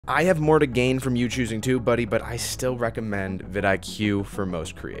I have more to gain from you choosing Tubebuddy, but I still recommend VidIQ for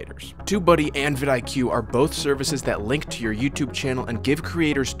most creators. Tubebuddy and VidIQ are both services that link to your YouTube channel and give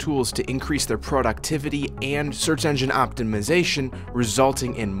creators tools to increase their productivity and search engine optimization,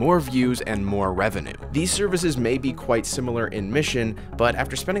 resulting in more views and more revenue. These services may be quite similar in mission, but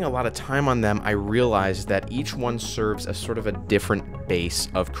after spending a lot of time on them, I realized that each one serves a sort of a different base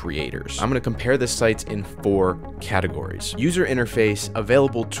of creators. I'm going to compare the sites in 4 categories: user interface,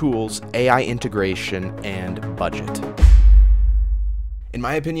 available tools, AI integration, and budget. In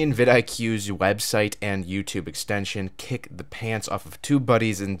my opinion, vidIQ's website and YouTube extension kick the pants off of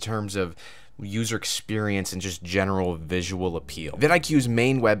Tubebuddy's in terms of user experience and just general visual appeal. vidIQ's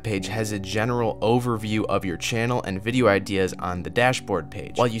main webpage has a general overview of your channel and video ideas on the dashboard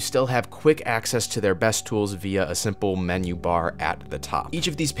page, while you still have quick access to their best tools via a simple menu bar at the top. Each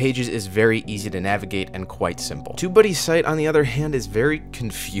of these pages is very easy to navigate and quite simple. Tubebuddy's site, on the other hand, is very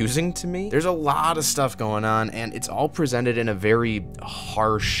confusing to me. There's a lot of stuff going on, and it's all presented in a very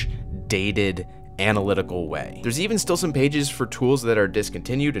harsh, dated, analytical way. There's even still some pages for tools that are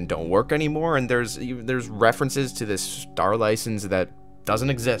discontinued and don't work anymore, and there's references to this star license that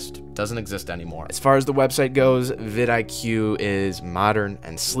doesn't exist anymore. As far as the website goes, vidIQ is modern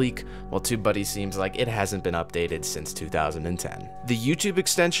and sleek, while Tubebuddy seems like it hasn't been updated since 2010. The YouTube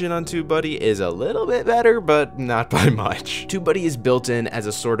extension on Tubebuddy is a little bit better, but not by much. Tubebuddy is built in as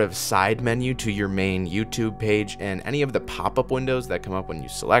a sort of side menu to your main YouTube page, and any of the pop-up windows that come up when you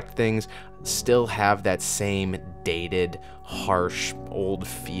select things still have that same dated, harsh, old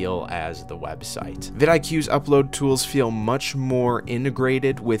feel as the website. vidIQ's upload tools feel much more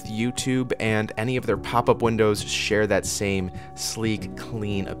integrated with YouTube, and any of their pop-up windows share that same sleek,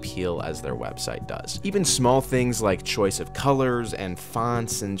 clean appeal as their website does. Even small things like choice of colors and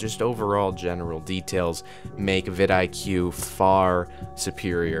fonts and just overall general details make vidIQ far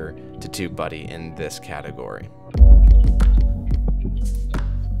superior to Tubebuddy in this category.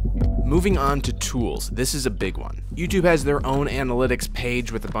 Moving on to tools, this is a big one. YouTube has their own analytics page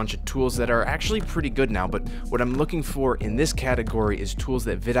with a bunch of tools that are actually pretty good now, but what I'm looking for in this category is tools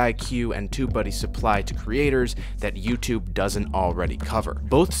that vidIQ and Tubebuddy supply to creators that YouTube doesn't already cover.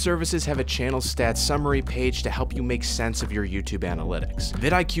 Both services have a channel stats summary page to help you make sense of your YouTube analytics.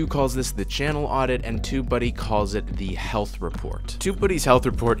 vidIQ calls this the channel audit, and Tubebuddy calls it the health report. Tubebuddy's health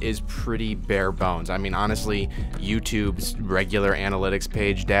report is pretty bare bones. I mean, honestly, YouTube's regular analytics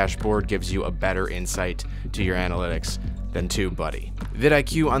page dashboard gives you a better insight to your analytics than Tubebuddy.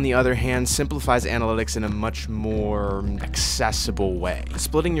 vidIQ, on the other hand, simplifies analytics in a much more accessible way,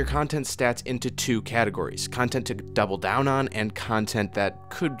 splitting your content stats into 2 categories: content to double down on and content that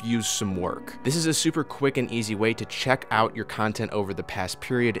could use some work. This is a super quick and easy way to check out your content over the past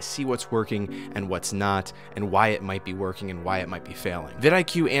period, see what's working and what's not, and why it might be working and why it might be failing.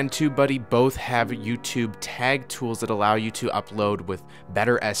 vidIQ and Tubebuddy both have YouTube tag tools that allow you to upload with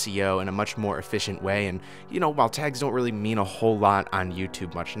better SEO in a much more efficient way, and you know, while tags don't really mean a whole lot on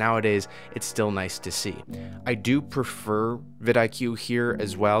YouTube much nowadays, it's still nice to see. I do prefer vidIQ here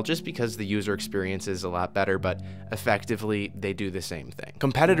as well, just because the user experience is a lot better, but effectively they do the same thing.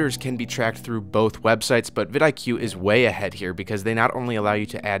 Competitors can be tracked through both websites, but vidIQ is way ahead here because they not only allow you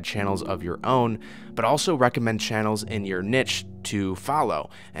to add channels of your own, but also recommend channels in your niche to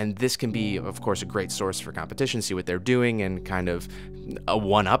follow. And this can be, of course, a great source for competition, see what they're doing and kind of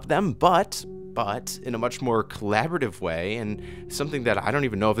one-up them, but in a much more collaborative way, and something that I don't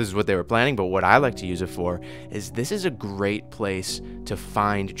even know if this is what they were planning, but what I like to use it for is this is a great place to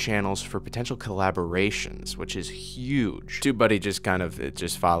find channels for potential collaborations, which is huge. Tubebuddy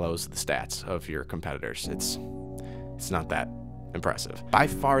just follows the stats of your competitors. It's not that impressive. By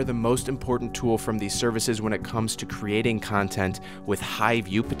far the most important tool from these services when it comes to creating content with high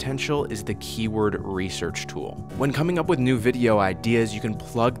view potential is the keyword research tool. When coming up with new video ideas, you can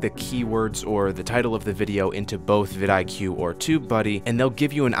plug the keywords or the title of the video into both vidIQ or Tubebuddy, and they'll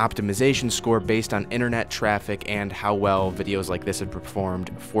give you an optimization score based on internet traffic and how well videos like this have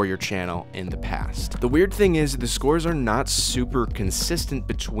performed for your channel in the past. The weird thing is the scores are not super consistent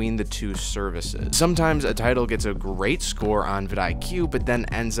between the 2 services. Sometimes a title gets a great score on vidIQ, but then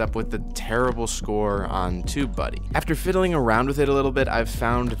ends up with a terrible score on Tubebuddy. After fiddling around with it a little bit, I've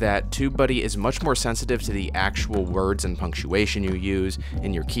found that Tubebuddy is much more sensitive to the actual words and punctuation you use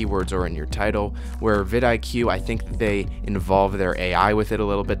in your keywords or in your title, where vidIQ, I think that they involve their AI with it a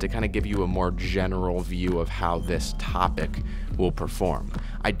little bit to kind of give you a more general view of how this topic will perform.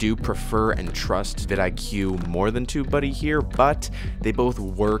 I do prefer and trust VidIQ more than Tubebuddy here, but they both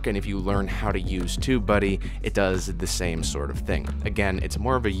work, and if you learn how to use Tubebuddy, it does the same sort of thing. Again, it's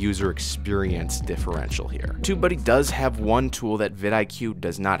more of a user experience differential here. Tubebuddy does have one tool that VidIQ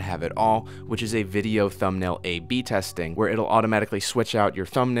does not have at all, which is a video thumbnail A/B testing, where it'll automatically switch out your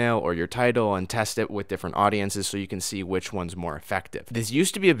thumbnail or your title and test it with different audiences so you can see which one's more effective. This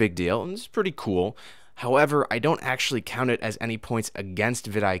used to be a big deal, and it's pretty cool. However, I don't actually count it as any points against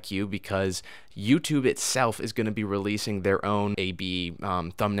VidIQ because YouTube itself is going to be releasing their own A/B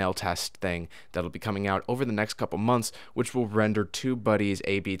thumbnail test thing that'll be coming out over the next couple months, which will render Tubebuddy's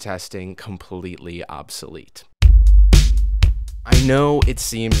A/B testing completely obsolete. I know it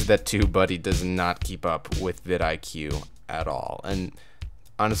seems that Tubebuddy does not keep up with VidIQ at all, and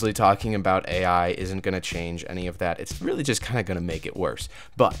honestly, talking about AI isn't going to change any of that. It's really just kind of going to make it worse.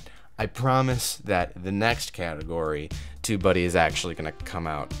 But I promise that the next category, Tubebuddy is actually going to come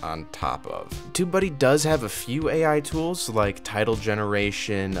out on top of. Tubebuddy does have a few AI tools like title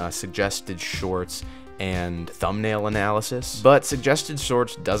generation, suggested shorts, and thumbnail analysis, but suggested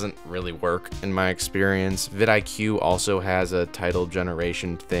shorts doesn't really work in my experience. VidIQ also has a title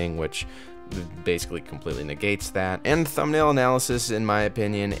generation thing, which basically completely negates that. And thumbnail analysis, in my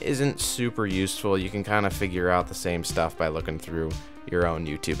opinion, isn't super useful. You can kind of figure out the same stuff by looking through your own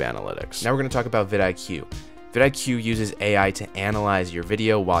YouTube analytics. Now we're going to talk about VidIQ. VidIQ uses AI to analyze your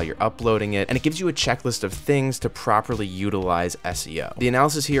video while you're uploading it, and it gives you a checklist of things to properly utilize SEO. The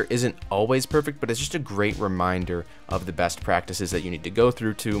analysis here isn't always perfect, but it's just a great reminder of the best practices that you need to go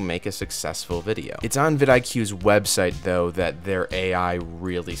through to make a successful video. It's on VidIQ's website, though, that their AI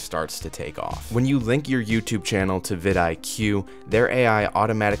really starts to take off. When you link your YouTube channel to VidIQ, their AI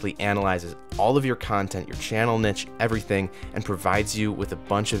automatically analyzes all of your content, your channel niche, everything, and provides you with a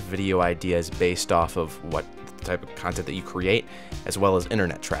bunch of video ideas based off of what type of content that you create, as well as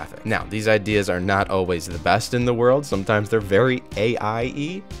internet traffic. Now, these ideas are not always the best in the world. Sometimes they're very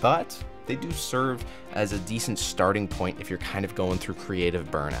AI-y, but they do serve as a decent starting point if you're kind of going through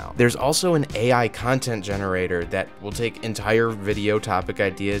creative burnout. There's also an AI content generator that will take entire video topic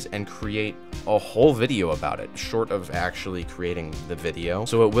ideas and create a whole video about it, short of actually creating the video.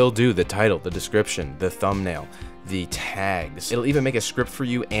 So it will do the title, the description, the thumbnail, the tags. It'll even make a script for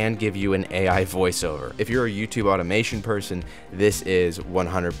you and give you an AI voiceover. If you're a YouTube automation person, this is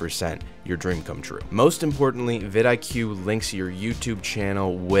 100% your dream come true. Most importantly, VidIQ links your YouTube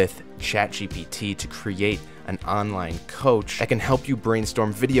channel with ChatGPT to create an online coach that can help you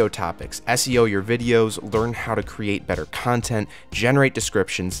brainstorm video topics, SEO your videos, learn how to create better content, generate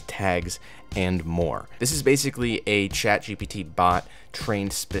descriptions, tags, and more. This is basically a ChatGPT bot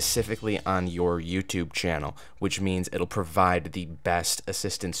trained specifically on your YouTube channel, which means it'll provide the best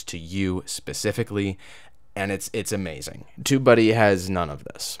assistance to you specifically, and it's amazing. Tubebuddy has none of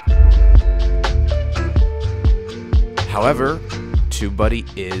this. However,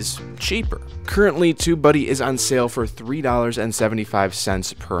 Tubebuddy is cheaper. Currently, Tubebuddy is on sale for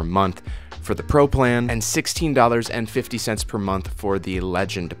 $3.75 per month for the Pro plan and $16.50 per month for the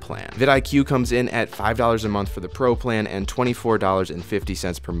Legend plan. VidIQ comes in at $5 a month for the Pro plan and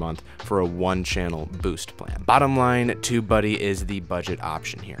 $24.50 per month for a one-channel boost plan. Bottom line, Tubebuddy is the budget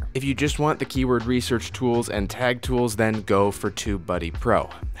option here. If you just want the keyword research tools and tag tools, then go for Tubebuddy Pro.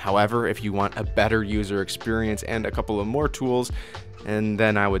 However, if you want a better user experience and a couple of more tools, and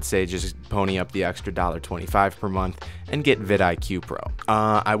then I would say just pony up the extra $1.25 per month and get VidIQ Pro.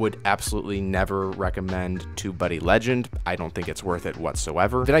 I would absolutely never recommend Tubebuddy Legend. I don't think it's worth it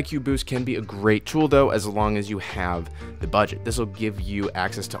whatsoever. VidIQ Boost can be a great tool though, as long as you have the budget. This will give you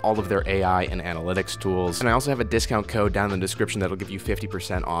access to all of their AI and analytics tools. And I also have a discount code down in the description that'll give you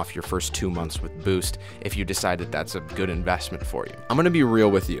 50% off your first 2 months with Boost if you decide that that's a good investment for you. I'm gonna be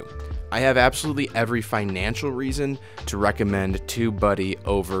real with you. I have absolutely every financial reason to recommend Tubebuddy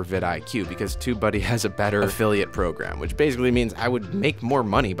over VidIQ because Tubebuddy has a better affiliate program, which basically means I would make more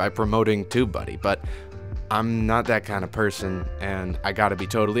money by promoting Tubebuddy, but I'm not that kind of person, and I gotta be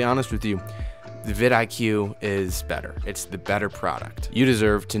totally honest with you. The VidIQ is better. It's the better product. You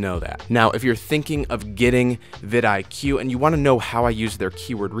deserve to know that. Now, if you're thinking of getting VidIQ and you want to know how I use their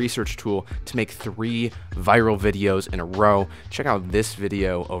keyword research tool to make 3 viral videos in a row, check out this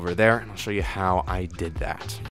video over there and I'll show you how I did that.